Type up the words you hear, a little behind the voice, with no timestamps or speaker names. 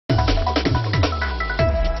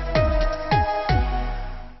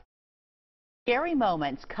scary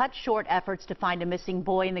moments cut short efforts to find a missing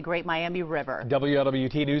boy in the Great Miami River.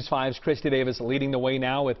 WLWT News 5's Christy Davis leading the way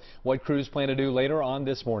now with what crews plan to do later on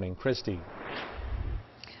this morning. Christy.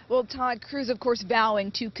 Well, Todd, crews, of course,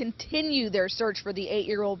 vowing to continue their search for the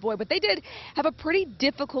 8-year-old boy, but they did have a pretty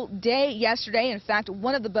difficult day yesterday. In fact,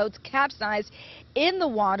 one of the boats capsized in the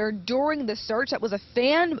water during the search. That was a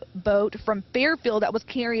fan boat from Fairfield that was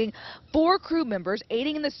carrying 4 crew members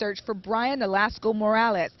aiding in the search for Brian Nolasco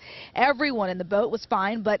Morales. Everyone in the boat was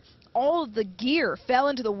fine, but all of the gear fell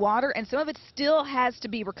into the water, and some of it still has to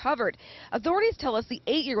be recovered. Authorities tell us the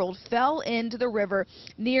 8-year-old fell into the river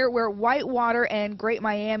near where Whitewater and Great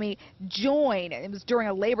Miami join. It was during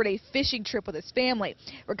a Labor Day fishing trip with his family.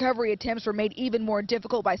 Recovery attempts were made even more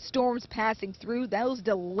difficult by storms passing through. Those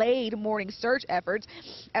delayed morning search efforts.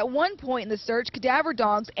 At one point in the search, cadaver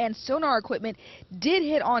dogs and sonar equipment did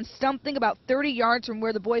hit on something about 30 yards from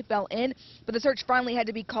where the boy fell in, but the search finally had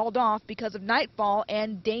to be called off because of nightfall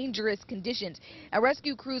and dangerous conditions. Now,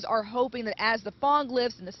 rescue crews are hoping that as the fog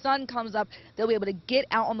lifts and the sun comes up, they'll be able to get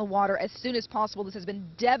out on the water as soon as possible. This has been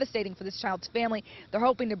devastating for this child's family. They're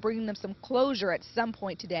hoping to bring them some closure at some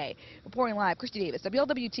point today. Reporting live, Christy Davis,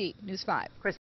 WLWT News 5.